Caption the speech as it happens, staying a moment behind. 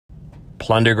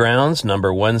Plundergrounds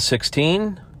number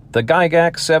 116, the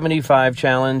Gygax 75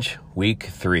 Challenge, Week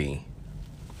 3.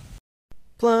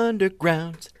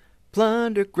 Plundergrounds,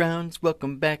 Plundergrounds,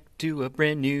 welcome back to a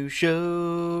brand new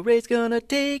show. Ray's gonna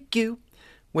take you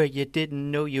where you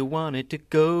didn't know you wanted to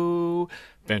go.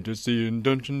 Fantasy and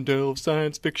dungeon delve,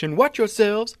 science fiction, watch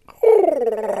yourselves.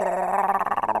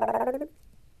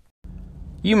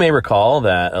 You may recall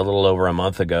that a little over a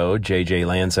month ago, JJ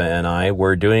Lanza and I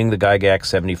were doing the Gygax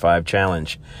 75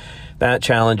 Challenge. That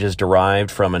challenge is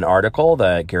derived from an article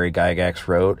that Gary Gygax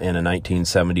wrote in a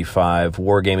 1975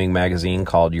 wargaming magazine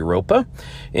called Europa,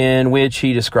 in which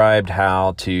he described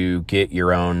how to get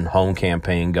your own home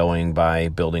campaign going by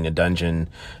building a dungeon,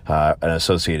 an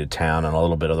associated town, and a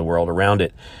little bit of the world around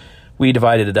it. We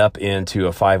divided it up into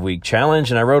a 5-week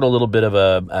challenge, and I wrote a little bit of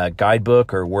a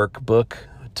guidebook or workbook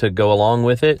to go along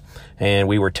with it, and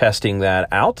we were testing that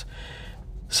out.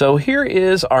 So here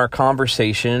is our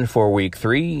conversation for week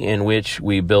 3, in which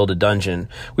we build a dungeon.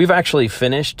 We've actually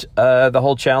finished the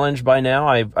whole challenge by now.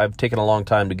 I've taken a long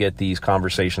time to get these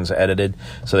conversations edited,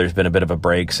 so there's been a bit of a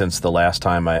break since the last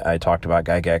time I talked about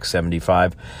Gygax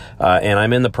 75, and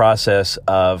I'm in the process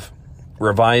of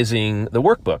revising the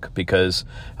workbook because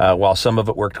while some of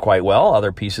it worked quite well,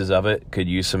 other pieces of it could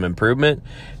use some improvement,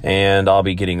 and I'll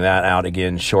be getting that out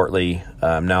again shortly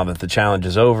now that the challenge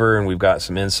is over and we've got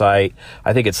some insight.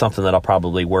 I think it's something that I'll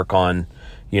probably work on,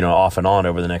 off and on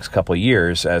over the next couple of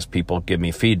years as people give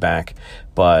me feedback.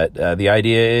 But the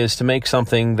idea is to make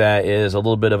something that is a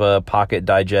little bit of a pocket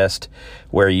digest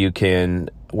where you can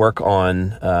work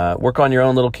on your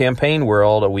own little campaign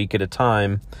world a week at a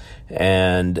time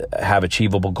and have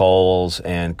achievable goals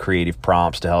and creative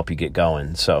prompts to help you get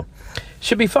going. So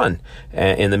should be fun.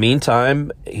 In the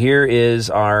meantime, here is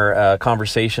our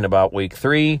conversation about week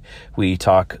 3. We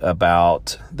talk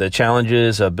about the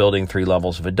challenges of building 3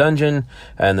 levels of a dungeon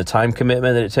and the time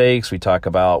commitment that it takes. We talk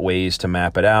about ways to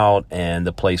map it out and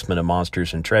the placement of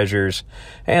monsters and treasures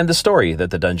and the story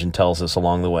that the dungeon tells us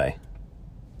along the way.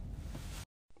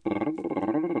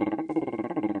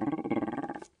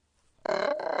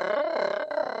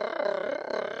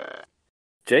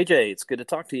 JJ, it's good to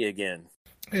talk to you again.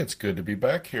 It's good to be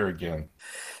back here again.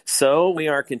 So we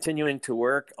are continuing to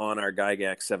work on our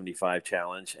Gygax 75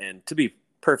 challenge, and to be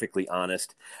perfectly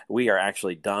honest, we are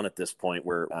actually done at this point.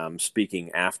 We're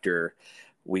speaking after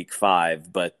week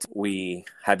 5, but we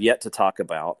have yet to talk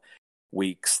about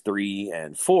weeks 3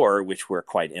 and 4, which were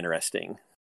quite interesting.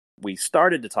 We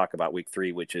started to talk about week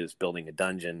 3, which is building a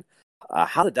dungeon.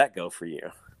 How did that go for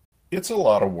you? It's a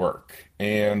lot of work,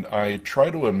 and I try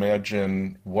to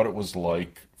imagine what it was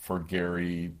like for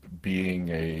Gary being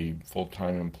a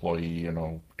full-time employee,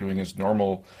 doing his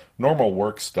normal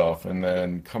work stuff, and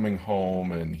then coming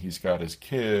home and he's got his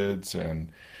kids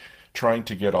and trying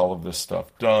to get all of this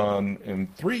stuff done.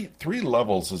 And three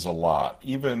levels is a lot.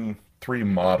 Even 3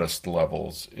 modest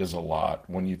levels is a lot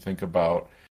when you think about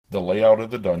the layout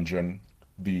of the dungeon,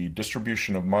 the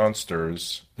distribution of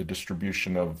monsters, the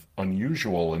distribution of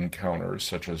unusual encounters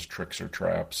such as tricks or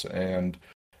traps, and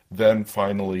then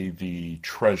finally the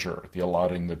treasure, the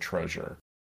allotting the treasure.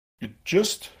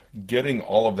 Just getting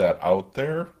all of that out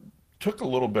there took a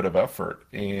little bit of effort,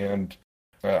 and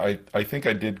I think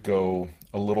I did go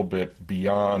a little bit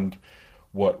beyond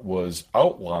what was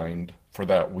outlined for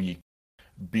that week,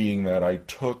 being that I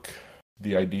took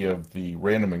the idea of the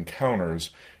random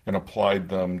encounters and applied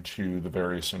them to the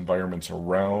various environments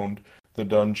around the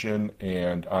dungeon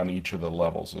and on each of the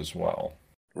levels as well.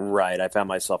 Right, I found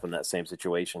myself in that same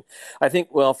situation. I think,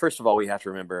 well, first of all, we have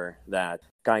to remember that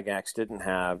Gygax didn't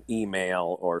have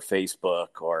email or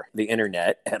Facebook or the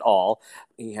internet at all.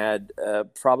 He had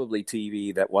probably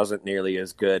TV that wasn't nearly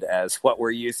as good as what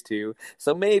we're used to,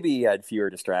 so maybe he had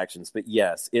fewer distractions, but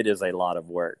yes, it is a lot of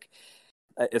work.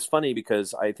 It's funny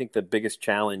because I think the biggest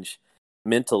challenge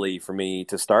mentally for me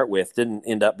to start with didn't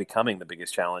end up becoming the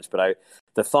biggest challenge, but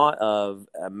the thought of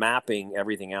mapping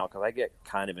everything out, because I get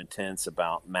kind of intense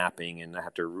about mapping and I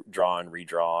have to draw and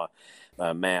redraw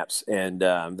maps, and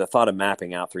the thought of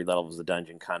mapping out 3 levels of the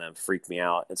dungeon kind of freaked me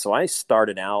out. And so I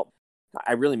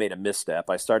really made a misstep.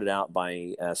 I started out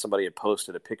by somebody had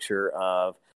posted a picture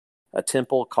of a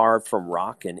temple carved from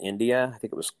rock in India. I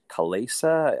think it was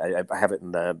Kalesa. I have it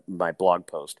in my blog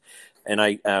post. And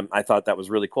I thought that was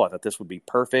really cool. I thought this would be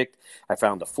perfect. I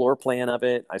found a floor plan of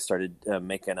it. I started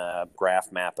making a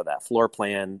graph map of that floor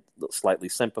plan, slightly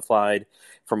simplified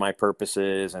for my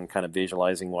purposes and kind of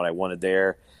visualizing what I wanted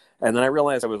there. And then I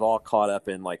realized I was all caught up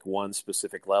in like one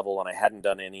specific level, and I hadn't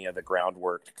done any of the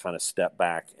groundwork to kind of step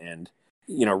back and,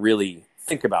 really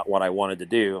think about what I wanted to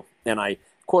do. And I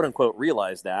quote unquote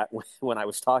realized that when I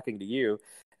was talking to you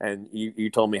And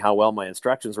you told me how well my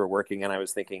instructions were working, and I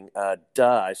was thinking,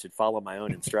 duh, I should follow my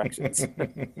own instructions.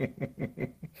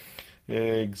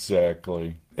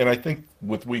 Exactly. And I think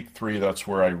with week 3, that's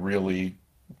where I really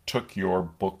took your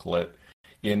booklet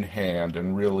in hand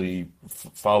and really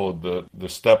followed the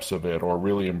steps of it, or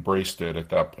really embraced it at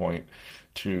that point,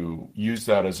 to use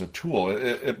that as a tool.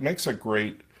 It makes a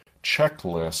great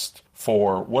checklist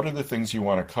for what are the things you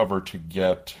want to cover to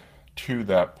get to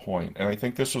that point. And I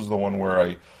think this was the one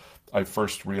where I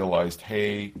first realized,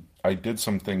 hey, I did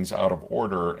some things out of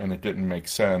order and it didn't make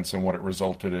sense. And what it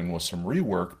resulted in was some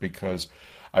rework, because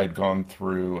I had gone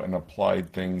through and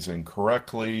applied things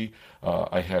incorrectly.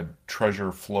 I had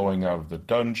treasure flowing out of the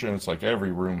dungeon. It's like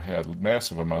every room had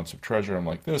massive amounts of treasure. I'm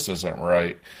like, this isn't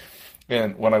right.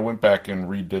 And when I went back and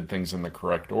redid things in the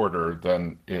correct order,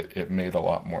 then it made a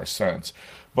lot more sense.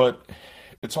 But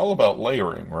it's all about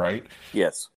layering, right?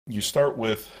 Yes. You start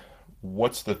with,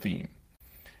 what's the theme?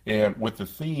 And with the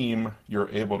theme, you're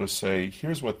able to say,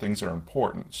 here's what things are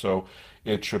important. So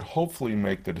it should hopefully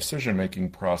make the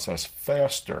decision-making process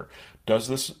faster. Does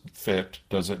this fit?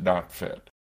 Does it not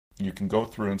fit? You can go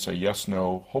through and say yes,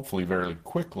 no, hopefully very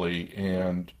quickly,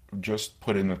 and just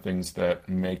put in the things that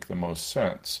make the most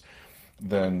sense.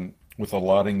 Then with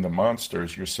allotting the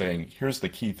monsters, you're saying, here's the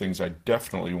key things I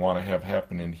definitely want to have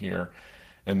happen in here.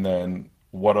 And then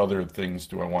what other things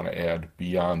do I want to add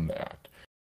beyond that?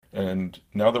 And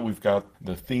now that we've got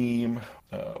the theme,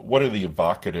 what are the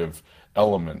evocative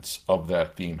elements of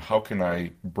that theme? How can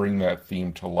I bring that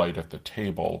theme to light at the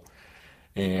table?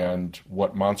 And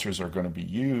what monsters are going to be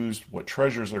used, what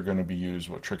treasures are going to be used,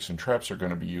 what tricks and traps are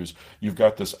going to be used. You've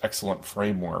got this excellent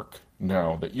framework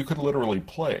now that you could literally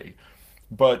play.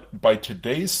 But by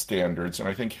today's standards, and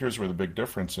I think here's where the big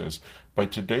difference is, by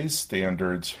today's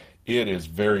standards, it is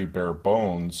very bare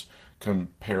bones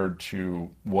compared to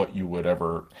what you would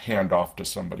ever hand off to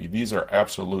somebody. These are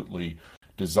absolutely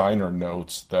designer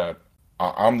notes that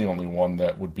I'm the only one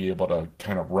that would be able to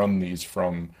kind of run these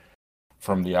from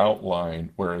the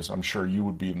outline, whereas I'm sure you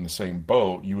would be in the same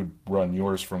boat. You would run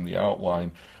yours from the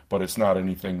outline, but it's not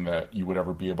anything that you would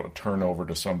ever be able to turn over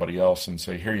to somebody else and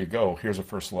say, here you go, here's a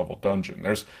first level dungeon.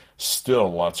 There's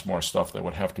still lots more stuff that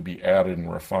would have to be added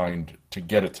and refined to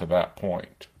get it to that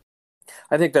point.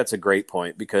 I think that's a great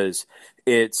point, because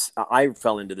I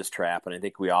fell into this trap, and I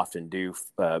think we often do,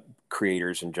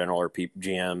 creators in general, or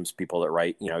GMs, people that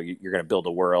write, you're going to build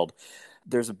a world.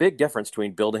 There's a big difference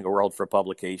between building a world for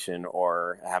publication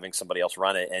or having somebody else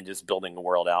run it, and just building a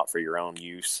world out for your own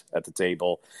use at the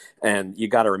table. And you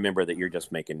got to remember that you're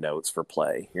just making notes for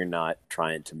play. You're not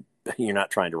trying to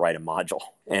write a module.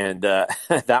 And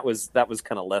that was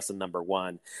kind of lesson number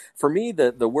 1. For me,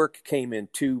 the work came in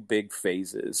 2 big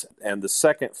phases. And the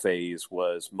second phase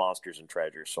was monsters and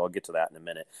treasures. So I'll get to that in a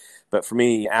minute. But for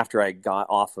me, after I got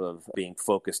off of being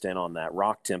focused in on that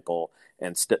rock temple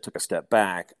and took a step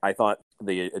back, I thought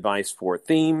the advice for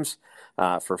themes,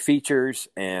 for features,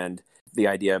 and the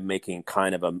idea of making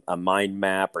kind of a mind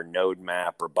map or node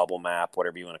map or bubble map,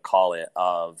 whatever you want to call it,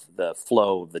 of the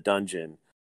flow of the dungeon,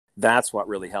 that's what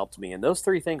really helped me. And those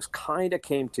 3 things kind of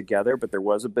came together, but there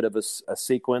was a bit of a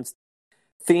sequence.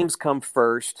 Themes come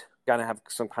first. Got to have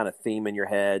some kind of theme in your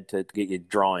head to get you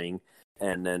drawing.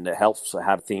 And then it helps to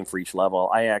have a theme for each level.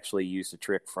 I actually used a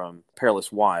trick from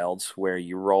Perilous Wilds where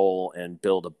you roll and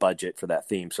build a budget for that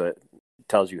theme. So it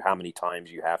tells you how many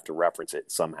times you have to reference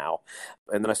it somehow.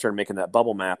 And then I started making that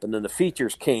bubble map. And then the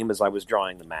features came as I was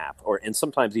drawing the map. And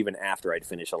sometimes even after I'd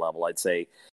finish a level, I'd say,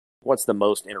 what's the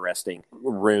most interesting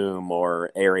room or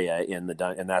area in the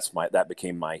dungeon? And that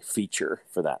became my feature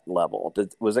for that level.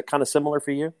 Was it kind of similar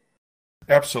for you?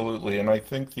 Absolutely. And I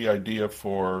think the idea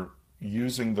for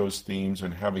using those themes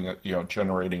and having it,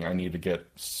 generating, I need to get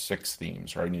 6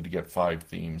 themes, or I need to get 5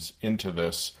 themes into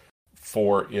this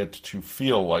for it to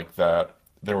feel like that.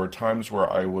 There were times where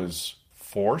I was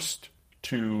forced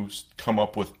to come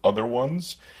up with other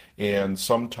ones. And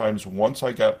sometimes once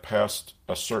I got past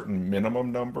a certain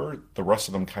minimum number, the rest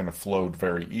of them kind of flowed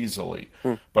very easily.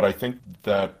 But I think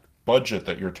that budget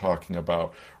that you're talking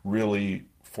about really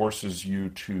forces you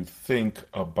to think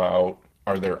about,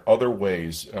 are there other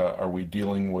ways? Are we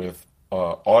dealing with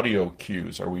audio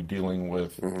cues? Are we dealing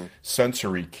with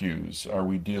sensory cues? Are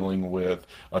we dealing with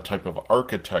a type of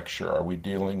architecture? Are we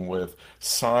dealing with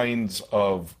signs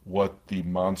of what the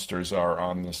monsters are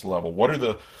on this level? What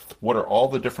are all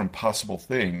the different possible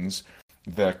things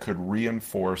that could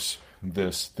reinforce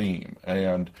this theme?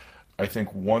 And I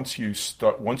think once you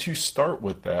start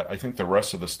with that, I think the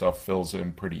rest of the stuff fills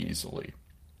in pretty easily.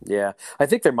 Yeah, I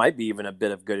think there might be even a bit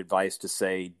of good advice to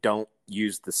say, don't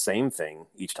use the same thing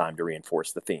each time to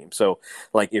reinforce the theme. So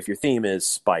like if your theme is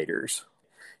spiders,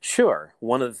 Sure,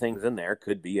 one of the things in there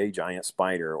could be a giant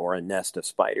spider or a nest of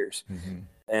spiders. Hmm.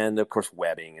 And of course,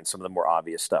 webbing and some of the more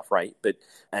obvious stuff, right? But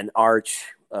an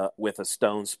arch with a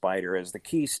stone spider as the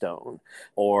keystone,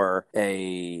 or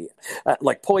a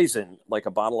like poison, like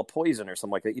a bottle of poison or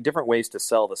something like that. Different ways to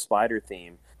sell the spider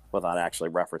theme without actually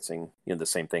referencing the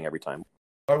same thing every time.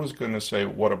 I was going to say,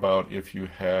 what about if you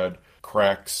had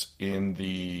cracks in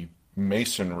the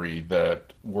masonry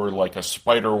that were like a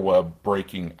spider web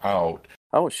breaking out?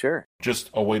 Oh, sure. Just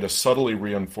a way to subtly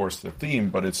reinforce the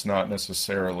theme, but it's not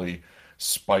necessarily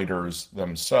spiders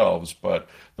themselves, but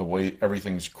the way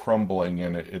everything's crumbling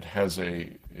and it has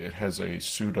a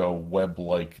pseudo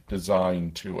web-like design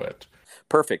to it.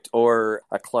 Perfect. Or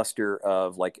a cluster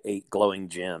of like 8 glowing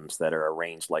gems that are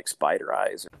arranged like spider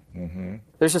eyes. Hmm.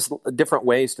 There's just different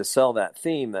ways to sell that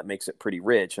theme that makes it pretty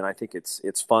rich, and I think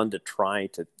it's fun to try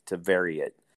to vary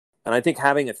it. And I think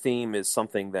having a theme is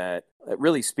something that it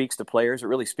really speaks to players. It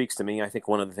really speaks to me. I think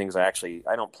one of the things I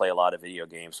don't play a lot of video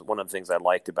games, but one of the things I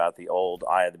liked about the old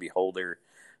Eye of the Beholder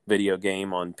video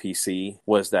game on PC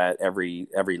was that every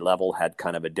level had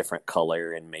kind of a different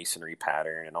color and masonry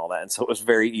pattern and all that. And so it was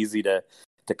very easy to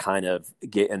kind of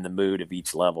get in the mood of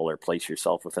each level or place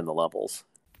yourself within the levels.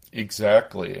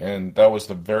 Exactly. And that was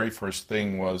the very first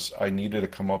thing, was I needed to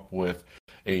come up with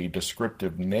a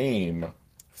descriptive name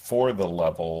for the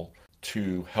level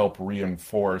to help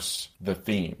reinforce the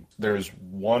theme. There's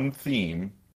one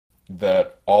theme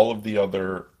that all of the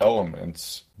other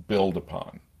elements build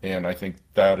upon. And I think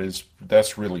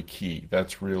that's really key.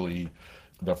 That's really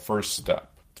the first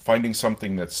step. Finding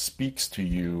something that speaks to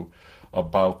you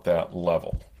about that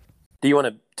level. Do you want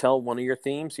to tell one of your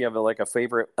themes? You have a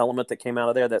favorite element that came out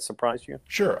of there that surprised you?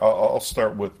 Sure. I'll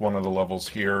start with one of the levels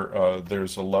here.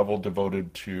 There's a level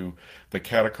devoted to the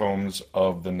catacombs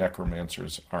of the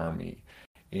Necromancer's army.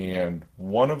 And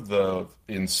one of the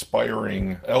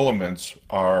inspiring elements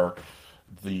are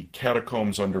the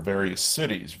catacombs under various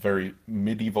cities, very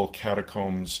medieval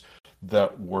catacombs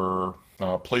that were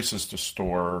places to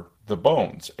store the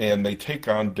bones. And they take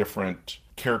on different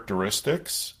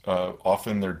characteristics.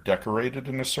 Often they're decorated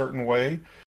in a certain way.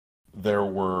 There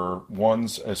were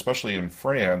ones, especially in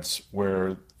France,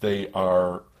 where they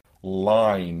are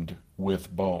lined with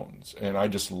bones. And I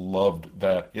just loved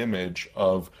that image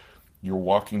of you're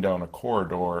walking down a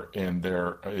corridor and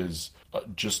there is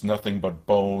just nothing but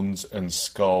bones and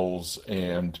skulls,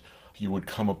 and you would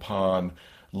come upon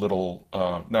little,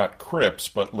 not crypts,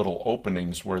 but little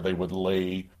openings where they would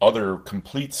lay other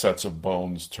complete sets of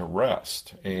bones to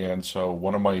rest. And so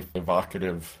one of my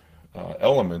evocative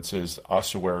elements is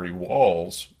ossuary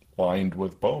walls lined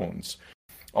with bones.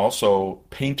 Also,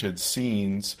 painted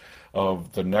scenes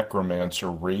of the necromancer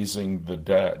raising the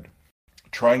dead,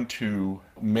 trying to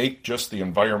make just the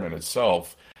environment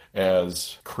itself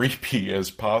as creepy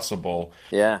as possible.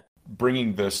 Yeah.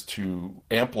 Bringing this to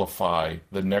amplify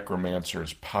the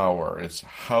necromancer's power. It's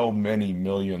how many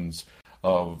millions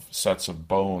of sets of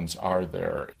bones are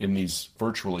there in these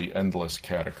virtually endless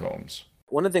catacombs.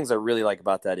 One of the things I really like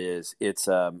about that is it's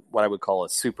what I would call a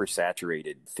super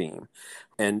saturated theme.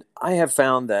 And I have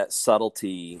found that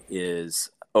subtlety is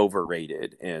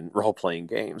overrated in role-playing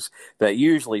games, that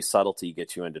usually subtlety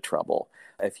gets you into trouble.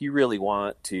 If you really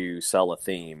want to sell a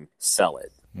theme, sell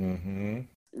it. Mm-hmm.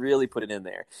 Really put it in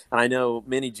there. And I know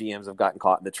many GMs have gotten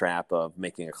caught in the trap of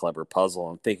making a clever puzzle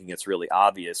and thinking it's really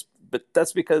obvious, but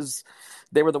that's because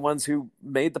they were the ones who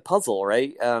made the puzzle,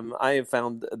 right? I have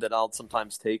found that I'll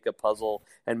sometimes take a puzzle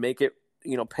and make it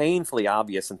painfully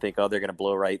obvious and think, oh, they're going to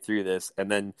blow right through this,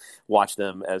 and then watch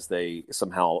them as they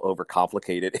somehow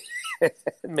overcomplicate it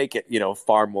and make it,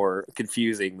 far more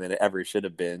confusing than it ever should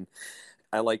have been.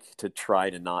 I like to try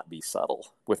to not be subtle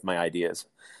with my ideas.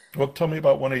 Well, tell me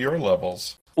about one of your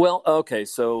levels. Well, okay,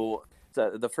 so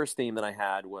the first theme that I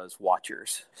had was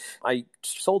Watchers. I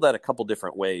sold that a couple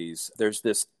different ways. There's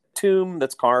this tomb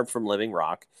that's carved from living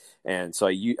rock, and so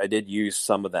I did use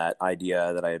some of that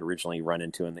idea that I had originally run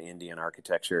into in the Indian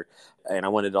architecture, and I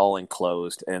wanted it all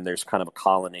enclosed, and there's kind of a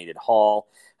colonnaded hall,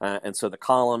 and so the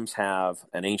columns have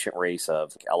an ancient race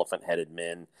of elephant-headed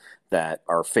men that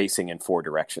are facing in 4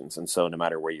 directions, and so no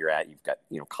matter where you're at, you've got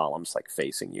columns like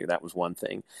facing you. That was one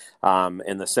thing.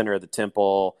 In the center of the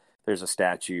temple, there's a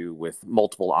statue with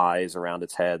multiple eyes around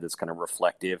its head that's kind of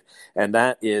reflective. And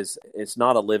it's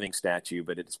not a living statue,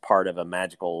 but it's part of a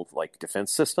magical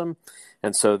defense system.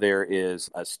 And so there is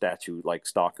a statue like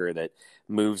Stalker that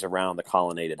moves around the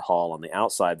colonnaded hall on the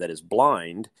outside that is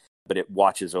blind, but it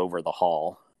watches over the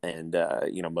hall and,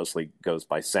 mostly goes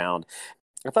by sound.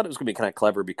 I thought it was going to be kind of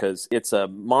clever because it's a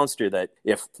monster that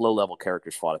if low-level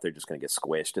characters fought it, they're just going to get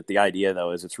squished. The idea,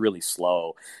 though, is it's really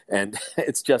slow, and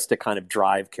it's just to kind of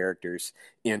drive characters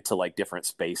into like different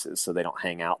spaces so they don't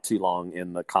hang out too long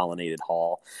in the colonnaded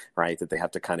hall, right? That they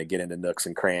have to kind of get into nooks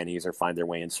and crannies or find their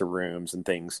way into rooms and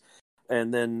things.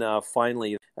 And then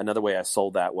finally, another way I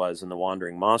sold that was in the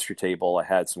Wandering Monster table, I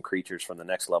had some creatures from the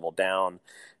next level down,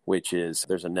 which is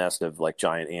there's a nest of like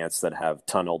giant ants that have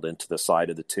tunneled into the side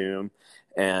of the tomb.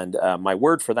 And my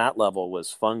word for that level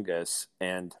was fungus.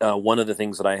 And one of the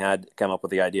things that I had come up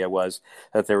with the idea was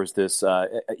that there was this,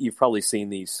 you've probably seen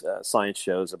these science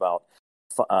shows about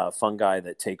fungi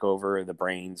that take over the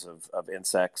brains of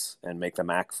insects and make them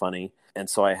act funny. And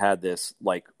so I had this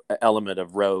like element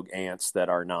of rogue ants that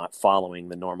are not following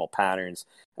the normal patterns.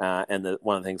 And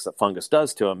one of the things that fungus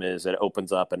does to them is it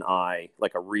opens up an eye,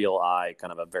 like a real eye,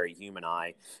 kind of a very human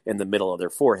eye, in the middle of their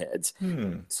foreheads.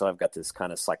 So I've got this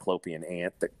kind of cyclopean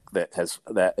ant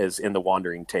that is in the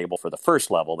wandering table for the first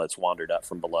level that's wandered up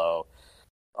from below.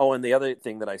 Oh, and the other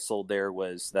thing that I sold there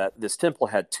was that this temple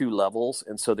had 2 levels,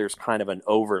 and so there's kind of an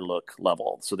overlook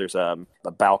level. So there's a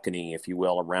balcony, if you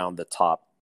will, around the top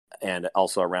and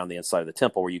also around the inside of the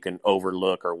temple where you can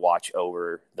overlook or watch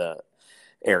over the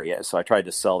area. So I tried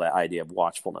to sell that idea of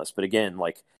watchfulness. But again,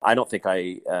 like, I don't think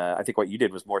I think what you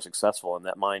did was more successful, and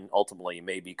that mine ultimately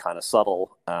may be kind of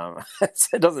subtle.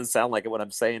 It doesn't sound like it when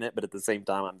I'm saying it, but at the same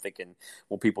time, I'm thinking,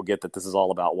 will people get that this is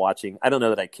all about watching? I don't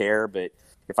know that I care, but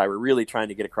if I were really trying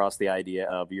to get across the idea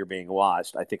of you're being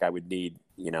watched, I think I would need,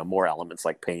 more elements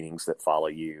like paintings that follow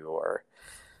you. Or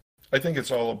I think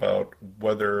it's all about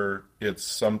whether it's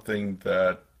something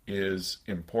that is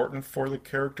important for the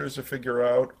characters to figure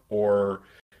out, or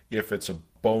if it's a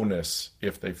bonus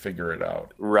if they figure it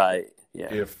out. Right.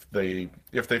 Yeah. If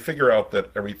they figure out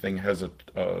that everything has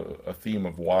a theme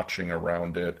of watching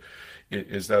around it,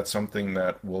 is that something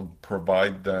that will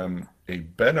provide them a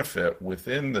benefit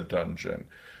within the dungeon?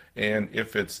 And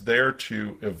if it's there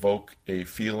to evoke a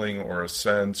feeling or a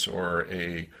sense or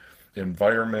a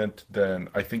environment, then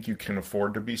I think you can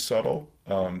afford to be subtle.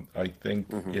 I think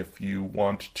if you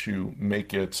want to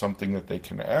make it something that they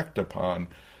can act upon,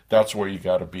 that's where you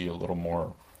got to be a little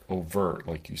more overt,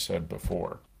 like you said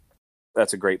before.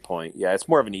 That's a great point. Yeah, it's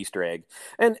more of an Easter egg.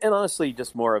 And honestly,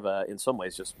 just more of in some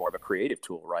ways, just more of a creative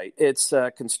tool, right? It's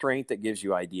a constraint that gives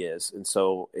you ideas. And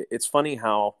so it's funny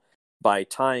how by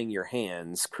tying your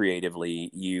hands creatively,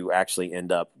 you actually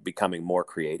end up becoming more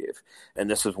creative. And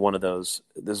this is one of those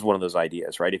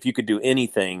ideas, right? If you could do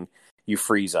anything, you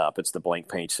freeze up. It's the blank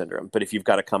page syndrome. But if you've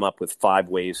got to come up with 5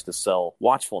 ways to sell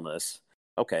watchfulness,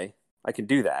 okay, I can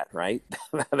do that, right?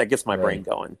 That gets my brain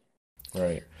going.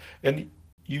 Right. And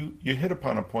you hit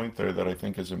upon a point there that I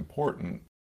think is important.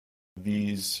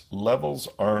 These levels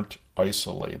aren't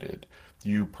isolated.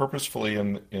 You purposefully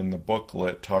in the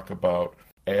booklet talk about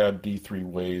add D3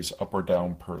 ways up or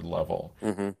down per level.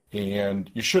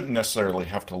 And you shouldn't necessarily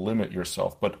have to limit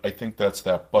yourself, but I think that's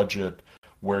that budget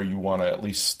where you want to at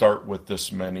least start with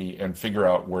this many and figure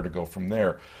out where to go from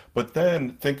there. But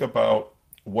then think about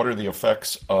what are the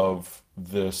effects of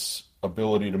this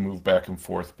ability to move back and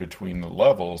forth between the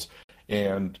levels.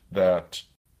 And that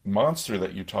monster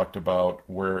that you talked about,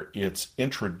 where it's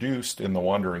introduced in the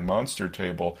Wandering Monster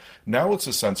table, now it's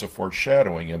a sense of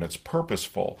foreshadowing and it's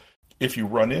purposeful. If you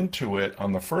run into it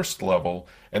on the first level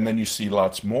and then you see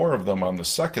lots more of them on the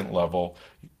second level,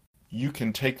 you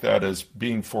can take that as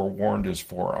being forewarned is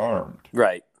forearmed.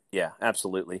 Right. Yeah,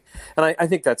 absolutely. And I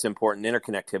think that's important.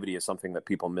 Interconnectivity is something that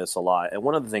people miss a lot. And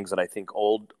one of the things that I think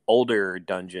older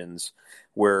dungeons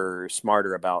were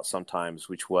smarter about sometimes,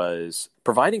 which was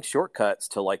providing shortcuts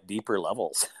to like deeper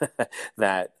levels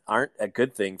that aren't a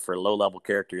good thing for low level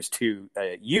characters to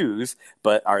use,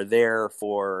 but are there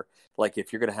for, like,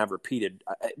 if you're going to have repeated,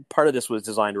 part of this was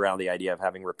designed around the idea of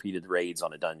having repeated raids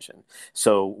on a dungeon.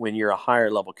 So when you're a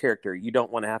higher level character, you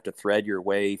don't want to have to thread your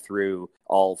way through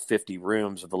all 50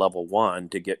 rooms of the level 1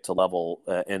 to get to level,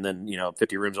 and then,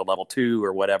 50 rooms of level 2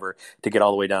 or whatever to get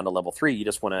all the way down to level 3. You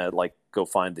just want to like go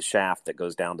find the shaft that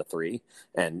goes down to 3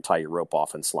 and tie your rope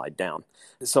off and slide down.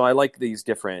 So I like these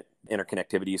different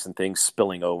interconnectivities and things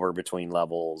spilling over between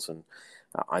levels. And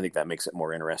I think that makes it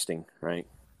more interesting, right?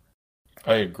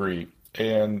 I agree.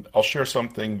 And I'll share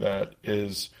something that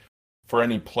is for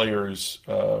any players.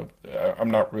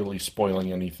 I'm not really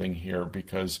spoiling anything here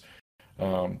because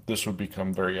this would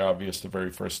become very obvious the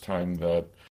very first time that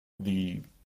the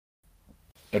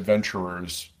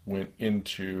adventurers went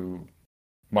into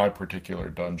my particular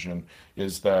dungeon,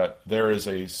 is that there is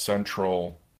a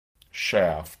central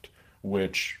shaft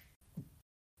which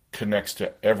connects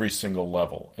to every single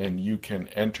level, and you can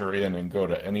enter in and go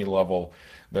to any level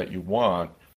that you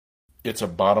want. It's a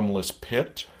bottomless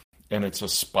pit, and it's a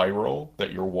spiral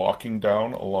that you're walking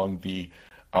down along the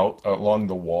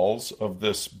walls of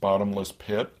this bottomless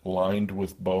pit, lined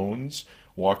with bones,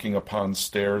 walking upon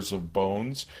stairs of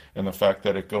bones. And the fact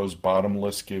that it goes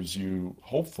bottomless gives you,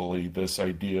 hopefully, this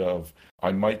idea of,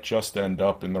 I might just end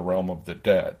up in the realm of the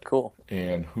dead. Cool.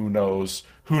 And who knows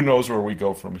where we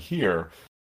go from here.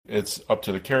 It's up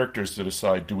to the characters to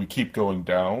decide, do we keep going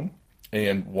down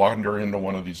and wander into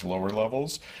one of these lower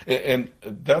levels? And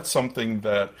that's something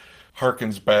that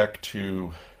harkens back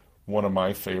to one of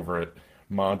my favorite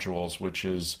modules, which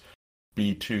is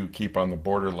B2, Keep on the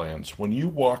Borderlands. When you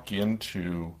walk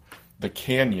into the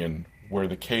canyon where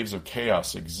the Caves of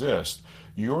Chaos exist,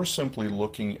 you're simply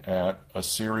looking at a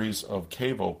series of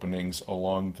cave openings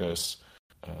along this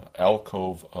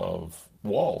alcove of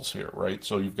walls here, right?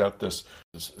 So you've got this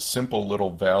simple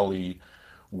little valley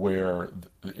where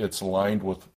it's lined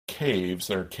with caves.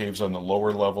 There are caves on the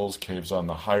lower levels, caves on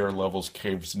the higher levels,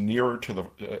 caves nearer to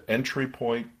the entry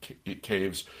point,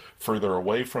 caves further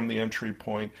away from the entry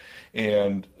point.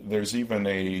 And there's even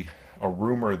a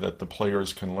rumor that the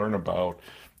players can learn about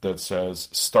that says,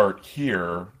 start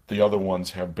here, the other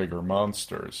ones have bigger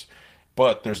monsters.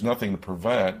 But there's nothing to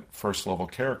prevent first level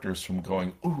characters from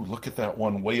going, ooh, look at that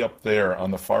one way up there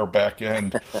on the far back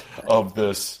end of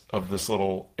this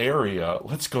little area.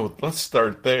 Let's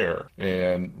start there,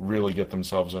 and really get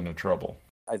themselves into trouble.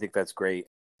 I think that's great.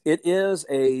 It is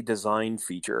a design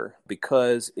feature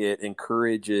because it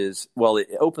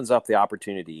it opens up the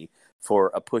opportunity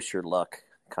for a push your luck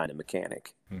kind of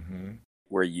mechanic. Mm-hmm.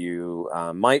 Where you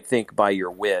might think by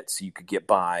your wits you could get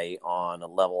by on a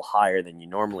level higher than you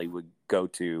normally would go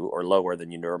to, or lower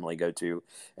than you normally go to,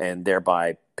 and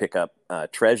thereby pick up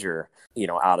treasure,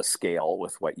 out of scale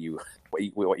with what you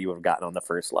have gotten on the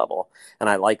first level. And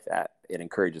I like that. It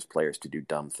encourages players to do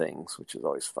dumb things, which is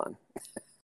always fun.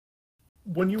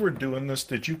 When you were doing this,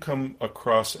 did you come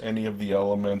across any of the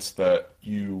elements that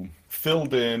you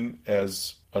filled in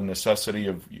as a necessity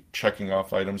of checking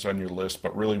off items on your list,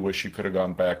 but really wish you could have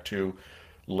gone back to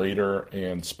later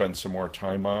and spent some more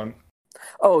time on?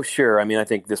 Oh, sure. I mean, I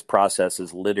think this process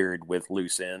is littered with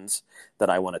loose ends that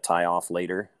I want to tie off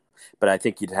later. But I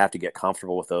think you'd have to get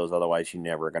comfortable with those. Otherwise, you're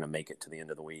never going to make it to the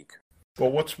end of the week. Well,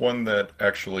 what's one that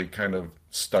actually kind of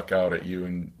stuck out at you,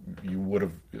 and you would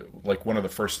have, like, one of the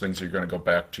first things you're going to go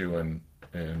back to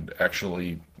and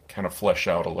actually kind of flesh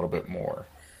out a little bit more?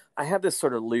 I have this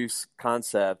sort of loose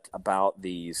concept about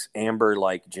these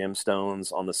amber-like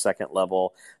gemstones on the second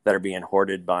level that are being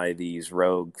hoarded by these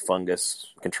rogue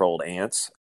fungus-controlled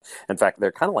ants. In fact,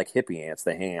 they're kind of like hippie ants.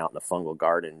 They hang out in the fungal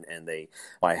garden, and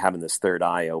by having this third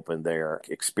eye open, they're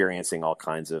experiencing all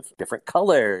kinds of different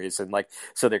colors, and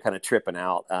so they're kind of tripping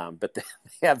out. But they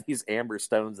have these amber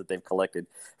stones that they've collected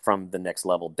from the next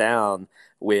level down,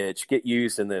 which get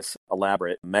used in this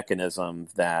elaborate mechanism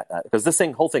that, because this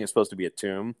whole thing is supposed to be a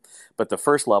tomb, but the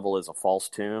first level is a false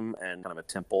tomb and kind of a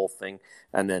temple thing.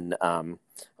 And then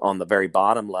on the very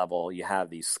bottom level, you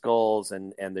have these skulls,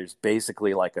 and there's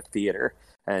basically like a theater,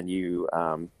 and you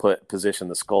position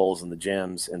the skulls and the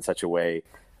gems in such a way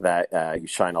that you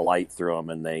shine a light through them,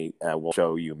 and they will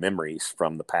show you memories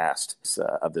from the past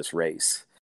of this race.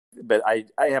 But I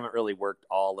haven't really worked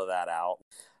all of that out.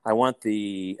 I want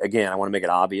to make it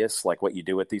obvious, like what you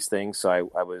do with these things.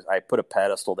 So I put a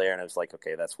pedestal there, and I was like,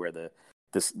 okay, that's where the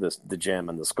gem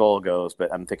and the skull goes.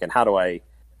 But I'm thinking, how do I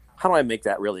make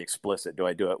that really explicit? Do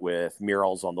I do it with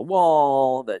murals on the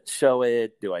wall that show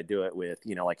it? Do I do it with,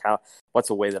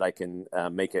 what's a way that I can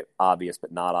make it obvious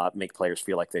but not make players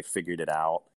feel like they've figured it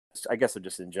out? I guess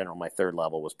just in general, my third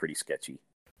level was pretty sketchy.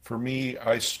 For me,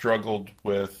 I struggled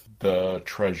with the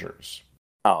treasures.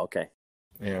 Oh, okay.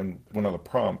 And one of the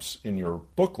prompts in your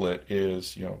booklet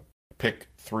is, pick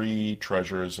 3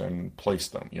 treasures and place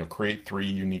them. Create 3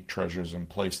 unique treasures and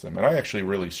place them. And I actually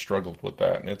really struggled with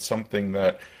that. And it's something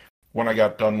that when I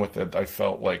got done with it, I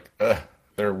felt like,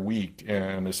 they're weak,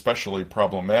 and especially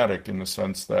problematic in the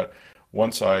sense that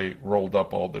once I rolled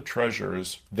up all the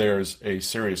treasures, there's a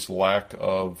serious lack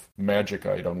of magic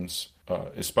items,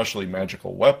 especially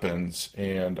magical weapons.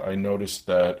 And I noticed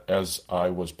that as I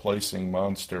was placing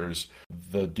monsters,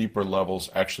 the deeper levels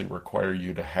actually require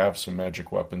you to have some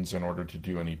magic weapons in order to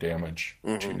do any damage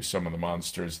to some of the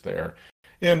monsters there.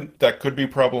 And that could be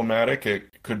problematic.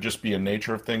 It could just be a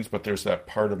nature of things, but there's that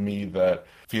part of me that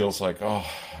feels like, oh,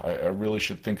 I really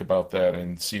should think about that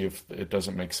and see if it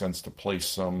doesn't make sense to place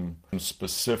some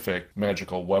specific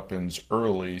magical weapons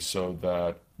early so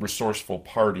that resourceful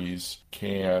parties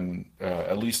can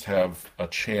at least have a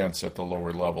chance at the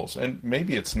lower levels. And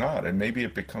maybe it's not, and maybe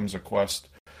it becomes a quest.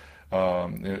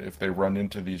 If they run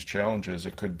into these challenges,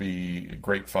 it could be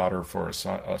great fodder for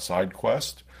a side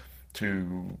quest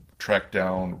to track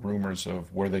down rumors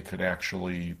of where they could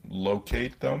actually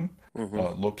locate them,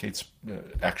 locate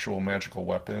actual magical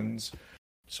weapons.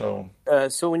 So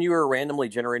when you were randomly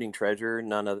generating treasure,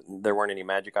 there weren't any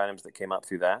magic items that came up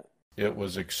through that? it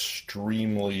was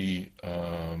extremely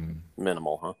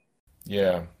minimal, huh?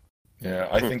 Yeah.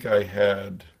 I think I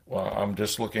had. Well, I'm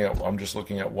just looking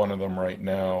at one of them right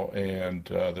now, and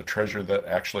the treasure that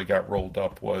actually got rolled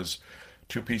up was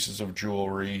 2 pieces of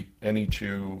jewelry, any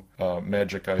 2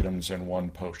 magic items, and 1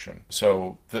 potion.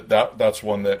 So that's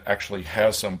one that actually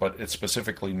has some, but it's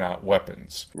specifically not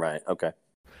weapons. Right. Okay.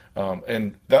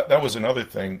 And that was another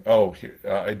thing. Oh, here,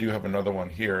 I do have another one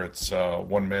here. It's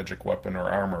 1 magic weapon or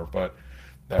armor, but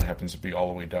that happens to be all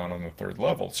the way down on the 3rd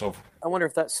level. So I wonder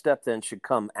if that step then should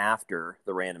come after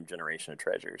the random generation of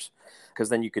treasures, because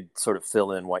then you could sort of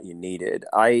fill in what you needed.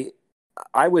 I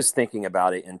was thinking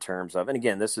about it in terms of, and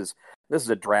again, this is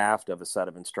a draft of a set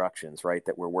of instructions, right,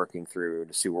 that we're working through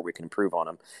to see where we can improve on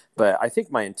them. But I think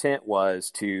my intent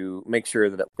was to make sure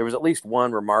that there was at least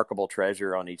 1 remarkable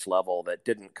treasure on each level that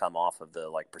didn't come off of the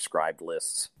prescribed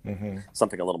lists. Mm-hmm.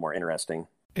 Something a little more interesting.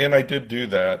 And I did do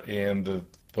that, and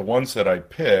the ones that I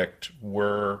picked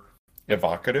were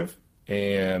evocative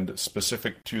and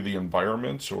specific to the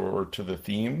environments or to the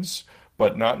themes,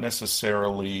 but not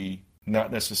necessarily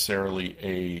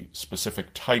a specific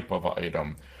type of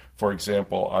item. For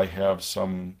example, I have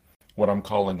some what I'm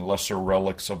calling lesser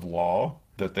relics of law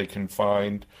that they can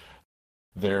find.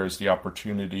 There's the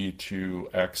opportunity to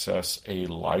access a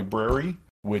library,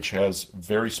 which has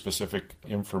very specific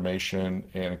information,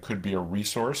 and it could be a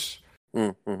resource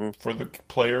for the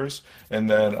players. And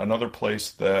then another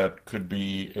place that could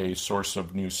be a source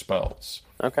of new spells.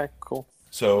 Okay, cool.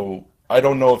 So I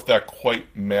don't know if that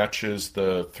quite matches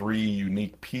the 3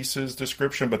 unique pieces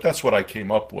description, but that's what I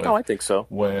came up with. Oh, I think so.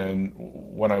 When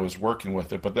I was working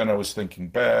with it. But then I was thinking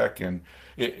back, and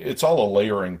it's all a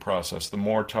layering process. The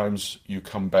more times you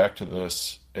come back to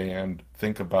this and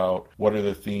think about what are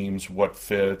the themes, what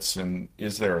fits, and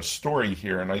is there a story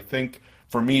here? And I think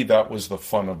for me that was the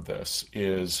fun of this,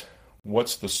 is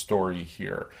what's the story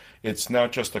here? It's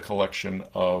not just a collection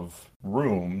of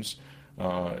rooms.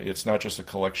 It's not just a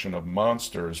collection of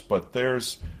monsters, but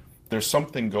there's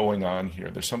something going on here.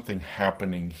 There's something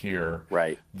happening here,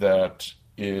 right, that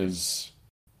is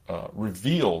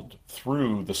revealed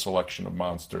through the selection of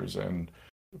monsters and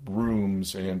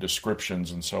rooms and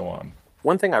descriptions and so on.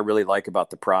 One thing I really like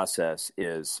about the process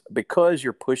is because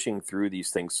you're pushing through these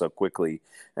things so quickly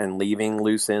and leaving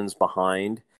loose ends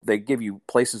behind, they give you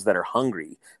places that are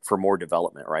hungry for more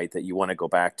development, right, that you want to go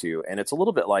back to. And it's a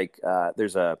little bit like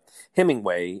there's a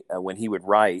Hemingway, when he would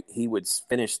write, he would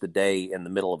finish the day in the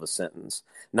middle of a sentence,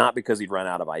 not because he'd run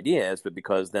out of ideas, but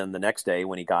because then the next day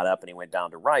when he got up and he went down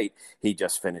to write, he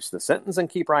just finished the sentence and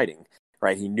keep writing,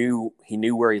 right? He knew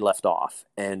where he left off.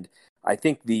 And I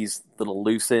think these little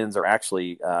loose ends are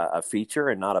actually a feature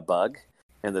and not a bug,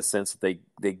 in the sense that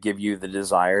they give you the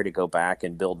desire to go back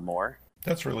and build more.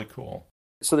 That's really cool.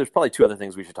 So there's probably 2 other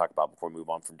things we should talk about before we move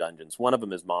on from dungeons. One of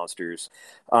them is monsters.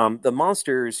 The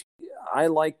monsters, I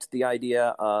liked the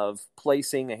idea of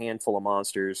placing a handful of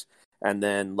monsters and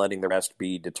then letting the rest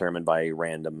be determined by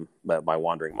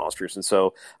wandering monsters. And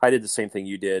so I did the same thing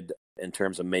you did in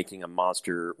terms of making a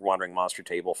wandering monster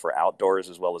table for outdoors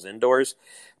as well as indoors.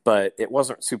 But it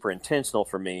wasn't super intentional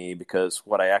for me, because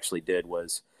what I actually did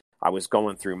was I was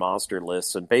going through monster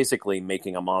lists and basically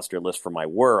making a monster list for my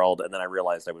world, and then I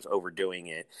realized I was overdoing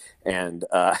it, and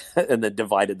and then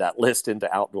divided that list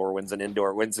into outdoor ones and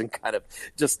indoor ones, and kind of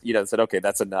just said, okay,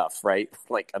 that's enough, right?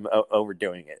 Like I'm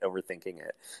overdoing it, overthinking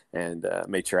it, and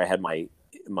made sure I had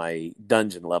my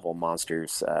dungeon level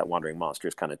monsters, wandering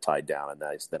monsters, kind of tied down, and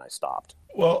then I stopped.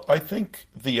 Well, I think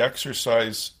the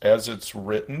exercise as it's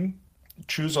written,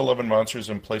 choose 11 monsters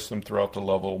and place them throughout the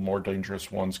level. More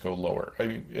dangerous ones go lower. I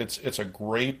mean, it's a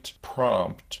great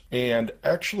prompt. And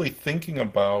actually thinking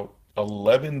about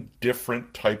 11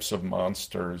 different types of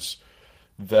monsters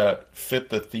that fit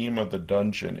the theme of the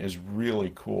dungeon is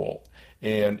really cool.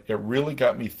 And it really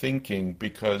got me thinking,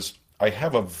 because I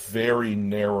have a very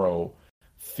narrow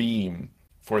theme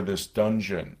for this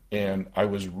dungeon, and I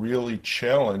was really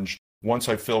challenged once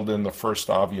I filled in the first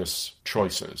obvious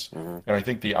choices. And I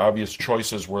think the obvious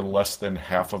choices were less than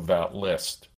half of that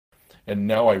list. And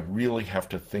now I really have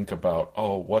to think about,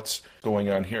 oh, what's going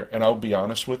on here? And I'll be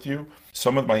honest with you,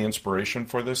 some of my inspiration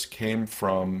for this came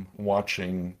from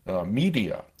watching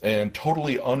media, and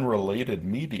totally unrelated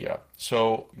media.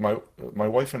 So my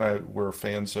wife and I were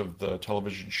fans of the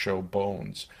television show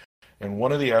Bones. And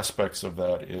one of the aspects of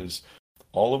that is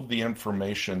all of the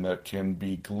information that can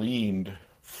be gleaned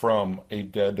from a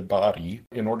dead body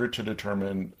in order to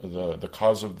determine the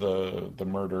cause of the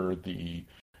murder, the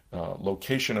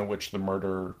location in which the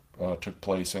murder took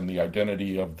place, and the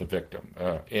identity of the victim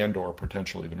and or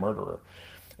potentially the murderer.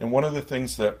 And one of the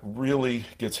things that really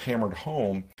gets hammered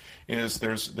home is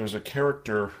there's a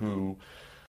character who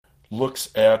looks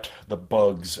at the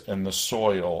bugs and the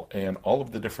soil and all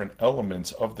of the different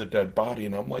elements of the dead body,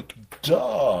 and I'm like,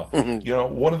 duh.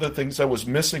 One of the things that was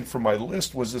missing from my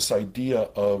list was this idea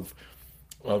of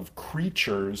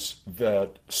creatures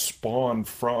that spawn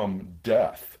from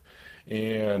death.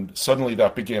 And suddenly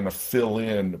that began to fill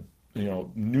in,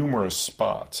 numerous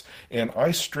spots. And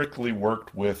I strictly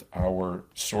worked with our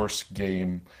source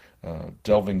game,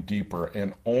 Delving Deeper,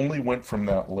 and only went from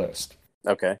that list.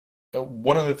 Okay.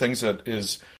 One of the things that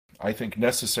is, I think,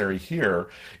 necessary here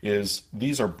is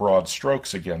these are broad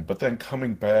strokes again, but then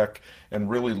coming back and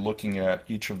really looking at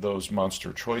each of those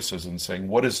monster choices and saying,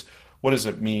 what does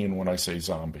it mean when I say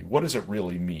zombie? What does it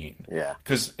really mean? Yeah.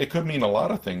 Because it could mean a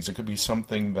lot of things. It could be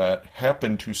something that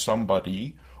happened to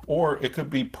somebody, or it could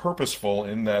be purposeful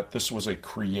in that this was a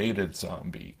created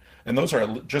zombie. And those are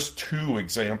just two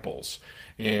examples.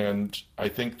 And I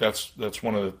think that's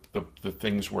one of the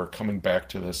things where coming back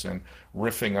to this and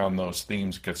riffing on those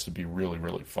themes gets to be really,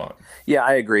 really fun. Yeah,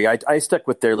 I agree. I stuck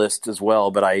with their list as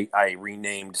well, but I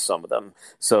renamed some of them.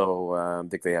 So I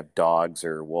think they have dogs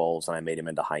or wolves, and I made them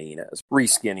into hyenas,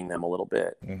 reskinning them a little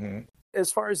bit. Mm-hmm. As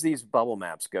far as these bubble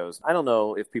maps goes, I don't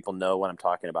know if people know what I'm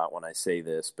talking about when I say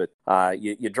this, but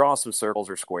you draw some circles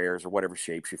or squares or whatever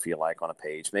shapes you feel like on a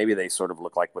page. Maybe they sort of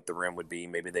look like what the rim would be,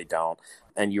 maybe they don't.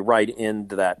 And you write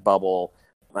into that bubble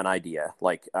an idea.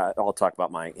 Like I'll talk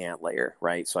about my ant layer,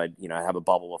 right? So I have a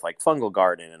bubble with like fungal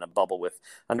garden, and a bubble with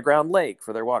underground lake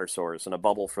for their water source, and a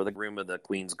bubble for the room of the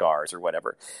queen's guards or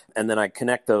whatever. And then I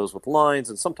connect those with lines,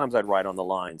 and sometimes I'd write on the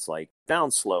lines like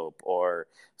downslope or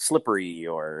slippery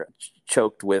or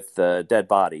choked with dead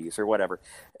bodies or whatever.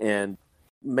 And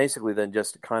basically then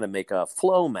just kind of make a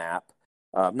flow map.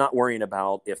 Not worrying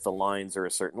about if the lines are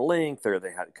a certain length or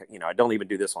they had, I don't even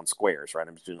do this on squares, right?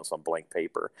 I'm just doing this on blank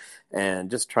paper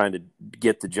and just trying to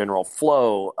get the general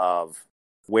flow of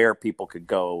where people could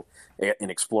go in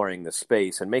exploring the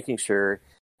space, and making sure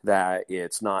that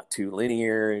it's not too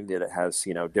linear, that it has,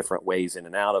 different ways in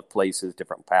and out of places,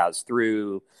 different paths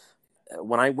through.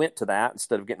 When I went to that,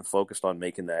 instead of getting focused on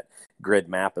making that grid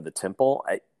map of the temple,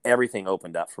 everything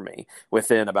opened up for me.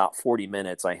 Within about 40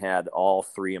 minutes, I had all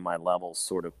three of my levels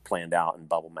sort of planned out in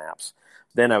bubble maps.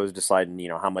 Then I was deciding,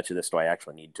 how much of this do I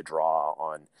actually need to draw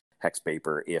on hex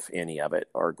paper, if any of it,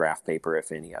 or graph paper,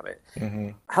 if any of it.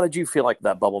 Mm-hmm. How did you feel like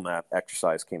that bubble map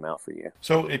exercise came out for you?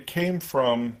 So it came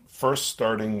from first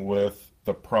starting with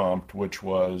the prompt, which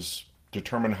was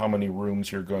determine how many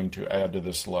rooms you're going to add to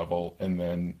this level, and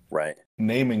then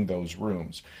naming those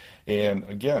rooms. And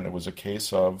again, it was a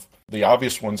case of the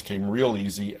obvious ones came real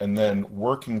easy, and then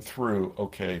working through,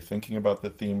 thinking about the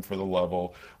theme for the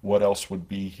level, what else would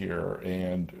be here,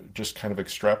 and just kind of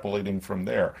extrapolating from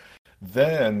there.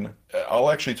 Then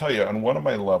I'll actually tell you, on one of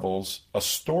my levels, a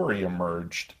story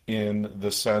emerged in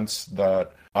the sense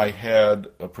that I had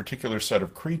a particular set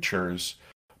of creatures,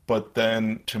 but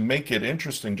then to make it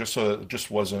interesting, just so it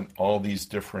just wasn't all these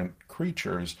different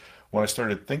creatures, when I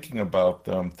started thinking about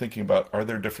them, are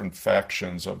there different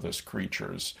factions of this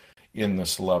creatures in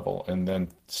this level? And then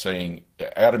saying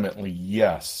adamantly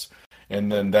yes. And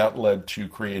then that led to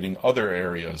creating other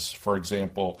areas. For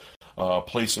example,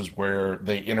 places where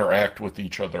they interact with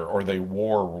each other or they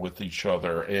war with each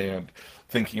other, and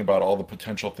thinking about all the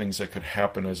potential things that could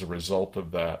happen as a result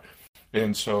of that.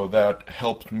 And so that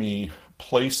helped me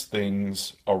place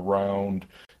things around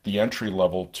the entry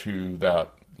level to that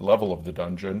level of the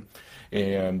dungeon,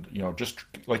 and just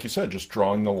like you said, just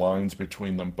drawing the lines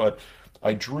between them. But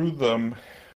I drew them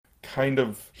kind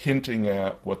of hinting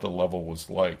at what the level was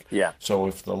like. Yeah. So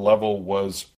if the level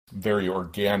was very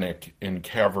organic and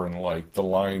cavern-like, the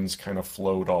lines kind of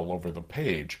flowed all over the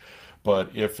page. But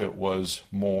if it was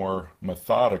more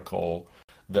methodical,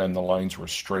 then the lines were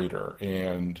straighter.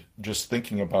 And just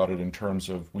thinking about it in terms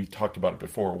of, we talked about it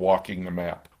before, walking the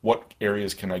map. What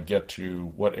areas can I get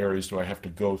to? What areas do I have to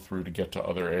go through to get to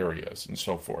other areas, and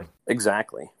so forth?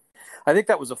 Exactly. I think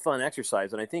that was a fun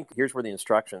exercise, and I think here's where the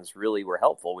instructions really were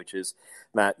helpful, which is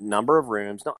that number of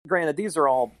rooms. Now, granted, these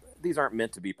aren't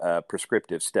meant to be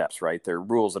prescriptive steps, right? They're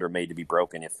rules that are made to be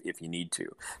broken if you need to.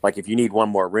 Like if you need one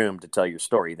more room to tell your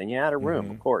story, then you add a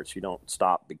room. Of course, you don't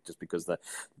stop just because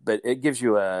but it gives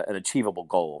you an achievable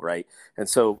goal, right? And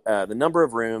so the number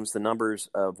of rooms, the numbers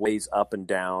of ways up and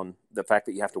down, the fact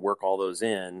that you have to work all those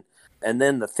in, and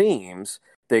then the themes.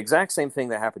 The exact same thing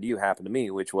that happened to you happened to me,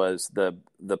 which was the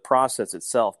process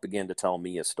itself began to tell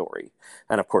me a story.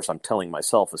 And of course, I'm telling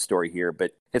myself a story here,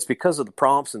 but it's because of the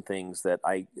prompts and things that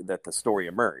the story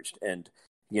emerged. And,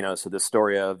 so the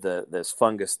story of this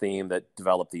fungus theme that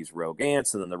developed these rogue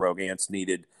ants, and then the rogue ants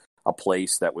needed a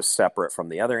place that was separate from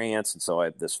the other ants. And so I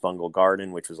had this fungal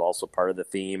garden, which was also part of the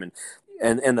theme.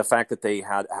 And the fact that they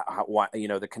had,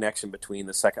 the connection between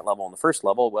the second level and the first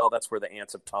level, well, that's where the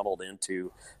ants have tunneled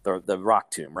into the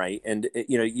rock tomb, right? And,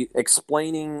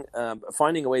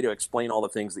 finding a way to explain all the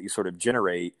things that you sort of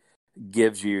generate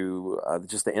gives you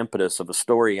just the impetus of a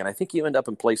story. And I think you end up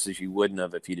in places you wouldn't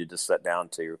have if you'd just sat down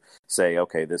to say,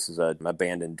 okay, this is an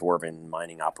abandoned dwarven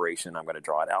mining operation. I'm going to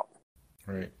draw it out.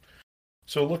 Right.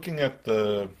 So looking at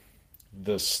the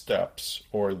steps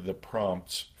or the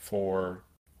prompts for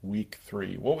week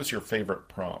 3, what was your favorite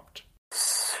prompt?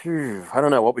 I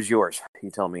don't know. What was yours?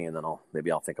 You tell me, and then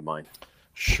maybe I'll think of mine.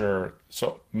 Sure.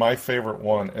 So my favorite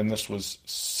one, and this was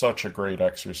such a great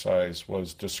exercise,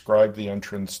 was describe the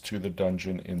entrance to the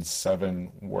dungeon in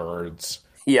 7 words.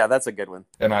 Yeah, that's a good one.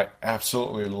 And I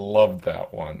absolutely loved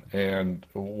that one. And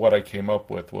what I came up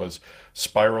with was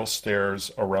spiral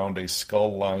stairs around a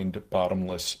skull-lined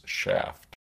bottomless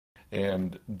shaft.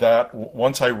 And that,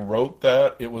 once I wrote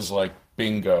that, it was like,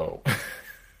 bingo.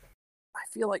 I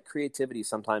feel like creativity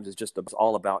sometimes is just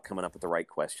all about coming up with the right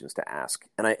questions to ask.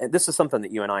 And this is something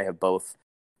that you and I have both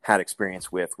had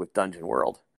experience with Dungeon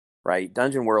World, right?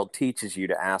 Dungeon World teaches you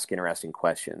to ask interesting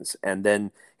questions. And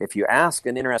then if you ask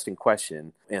an interesting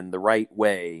question in the right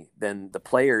way, then the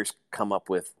players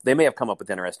they may have come up with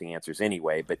interesting answers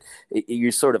anyway, but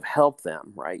you sort of help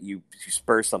them, right? You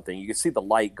spur something. You can see the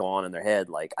light go on in their head,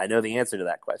 like, I know the answer to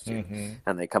that question.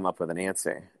 And they come up with an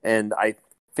answer. And I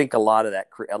think a lot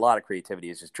of creativity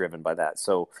is just driven by that.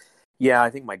 So yeah, I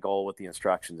think my goal with the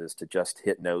instructions is to just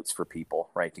hit notes for people,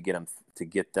 right? To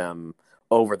get them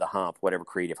over the hump, whatever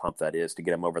creative hump that is, to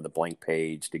get them over the blank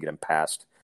page, to get them past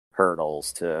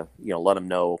hurdles, to let them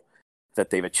know that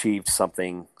they've achieved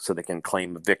something so they can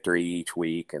claim a victory each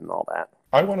week and all that.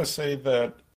 I want to say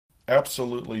that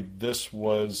absolutely this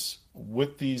was,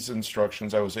 with these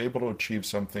instructions, I was able to achieve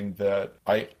something that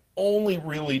I only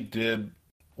really did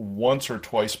once or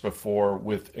twice before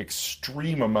with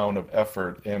extreme amount of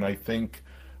effort, and I think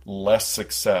less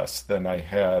success than I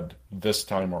had this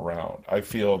time around. I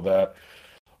feel that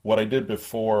what I did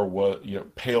before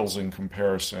pales in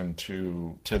comparison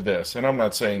to this. And I'm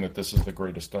not saying that this is the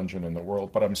greatest dungeon in the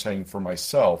world, but I'm saying for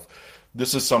myself,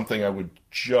 this is something I would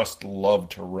just love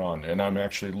to run. And I'm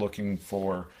actually looking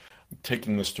for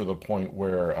taking this to the point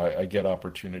where I get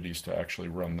opportunities to actually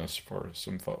run this for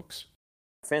some folks.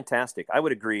 Fantastic. I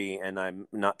would agree, and I'm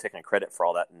not taking credit for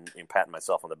all that and patting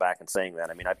myself on the back and saying that.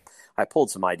 I mean, I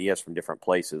pulled some ideas from different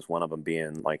places, one of them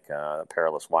being like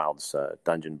Perilous Wilds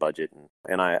dungeon budget,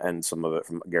 and some of it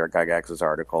from Garrett Gygax's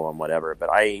article and whatever.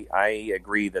 But I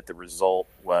agree that the result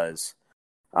was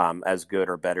as good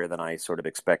or better than I sort of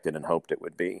expected and hoped it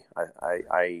would be.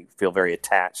 I feel very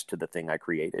attached to the thing I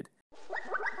created.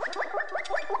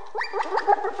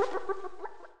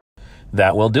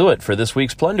 That will do it for this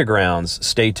week's Plundergrounds.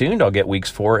 Stay tuned. I'll get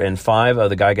weeks 4 and 5 of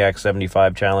the Gygax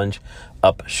 75 Challenge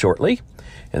up shortly.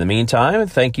 In the meantime,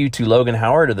 thank you to Logan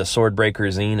Howard of the Swordbreaker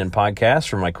Zine and Podcast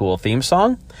for my cool theme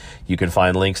song. You can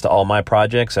find links to all my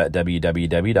projects at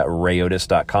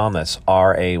www.rayotus.com. That's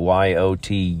RAYOTUS.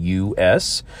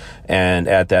 And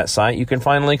at that site, you can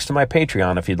find links to my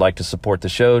Patreon if you'd like to support the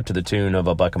show to the tune of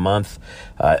 $1 a month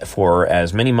for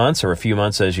as many months or a few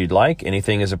months as you'd like.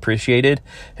 Anything is appreciated.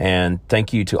 And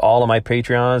thank you to all of my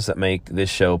Patreons that make this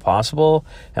show possible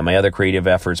and my other creative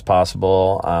efforts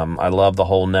possible. I love the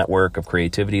whole network of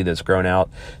creativity that's grown out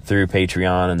through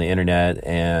Patreon and the internet.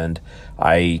 And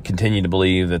I continue to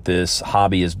believe that this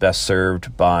hobby is best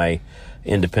served by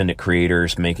independent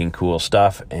creators making cool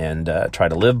stuff, and try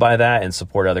to live by that and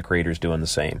support other creators doing the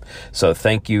same. So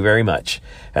thank you very much.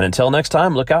 And until next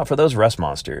time, look out for those rust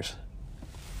monsters.